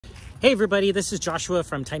Hey everybody, this is Joshua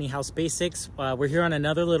from Tiny House Basics. We're here on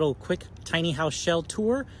another little quick tiny house shell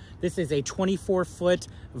tour. This is a 24-foot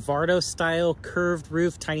Vardo style curved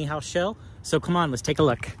roof tiny house shell. So come on, let's take a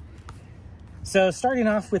look. So starting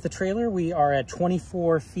off with the trailer, we are at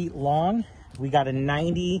 24 feet long. We got a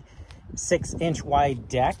 96-inch wide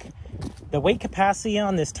deck. The weight capacity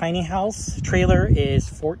on this tiny house trailer is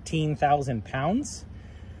 14,000 pounds.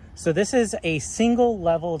 So this is a single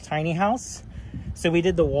level tiny house. So we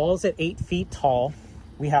did the walls at 8 feet tall.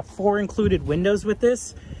 We have 4 included windows with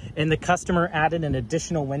this, and the customer added an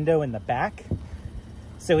additional window in the back.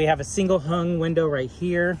 So we have a single hung window right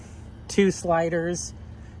here, 2 sliders.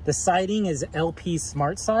 The siding is LP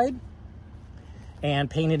Smart Side and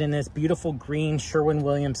painted in this beautiful green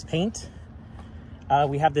Sherwin-Williams paint.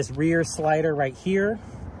 We have this rear slider right here.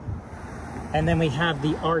 And then we have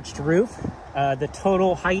the arched roof. The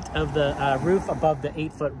total height of the roof above the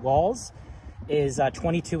 8-foot walls is a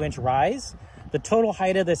 22-inch rise. The total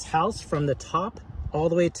height of this house from the top all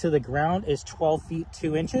the way to the ground is 12 feet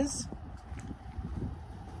 2 inches.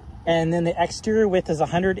 And then the exterior width is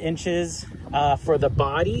 100 inches for the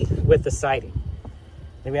body with the siding.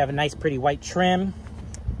 Then we have a nice pretty white trim.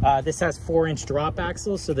 This has 4-inch drop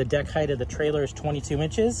axles, so the deck height of the trailer is 22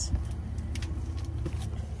 inches.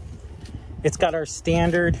 It's got our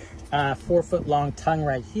standard 4-foot long tongue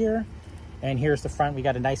right here. And here's the front. We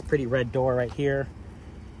got a nice pretty red door right here.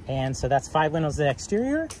 And so that's 5 windows in the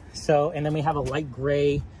exterior. So, and then we have a light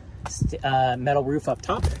gray metal roof up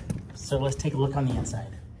top. So let's take a look on the inside.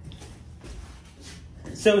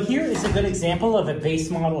 So here is a good example of a base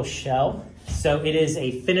model shell. So it is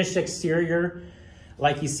a finished exterior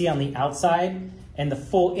like you see on the outside. And the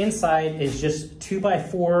full inside is just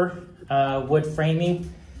 2x4 wood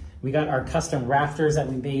framing. We got our custom rafters that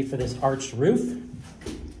we made for this arched roof.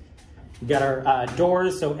 We got our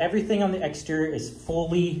doors, so everything on the exterior is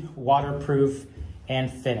fully waterproof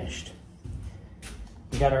and finished.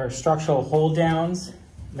 We got our structural hold downs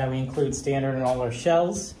that we include standard in all our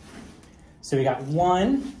shells. So we got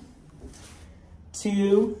 1,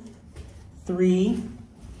 2, 3,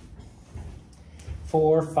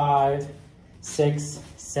 4, 5, 6,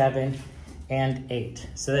 7, and 8.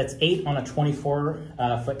 So that's 8 on a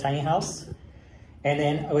 24-foot tiny house. And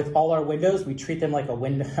then with all our windows, we treat them like a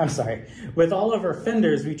window, with all of our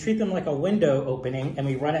fenders, we treat them like a window opening, and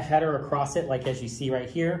we run a header across it, like as you see right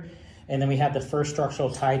here. And then we have the first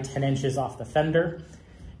structural tie 10 inches off the fender.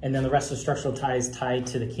 And then the rest of the structural ties tied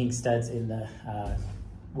to the king studs in the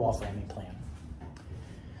wall framing plan.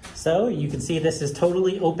 So you can see this is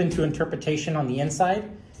totally open to interpretation on the inside,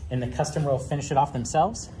 and the customer will finish it off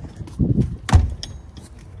themselves.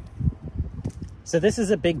 So this is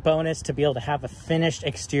a big bonus to be able to have a finished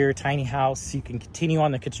exterior tiny house. You can continue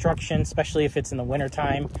on the construction, especially if it's in the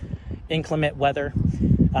wintertime, inclement weather.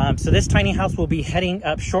 So this tiny house will be heading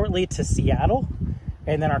up shortly to Seattle,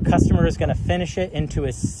 and then our customer is going to finish it into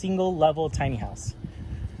a single level tiny house.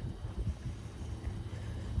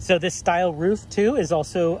 So this style roof too is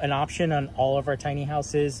also an option on all of our tiny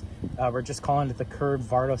houses. We're just calling it the curved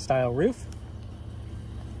Vardo style roof.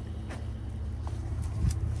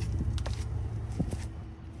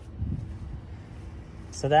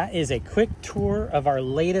 So that is a quick tour of our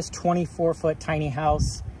latest 24-foot tiny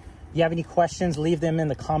house. If you have any questions, leave them in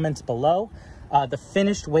the comments below. The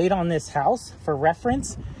finished weight on this house, for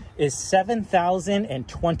reference, is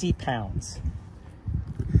 7,020 pounds.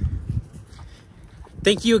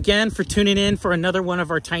 Thank you again for tuning in for another one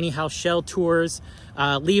of our tiny house shell tours.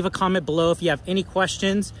 Leave a comment below if you have any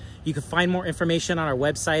questions. You can find more information on our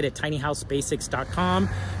website at tinyhousebasics.com,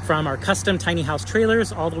 from our custom tiny house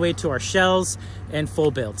trailers all the way to our shells and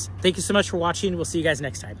full builds. Thank you so much for watching. We'll see you guys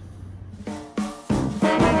next time.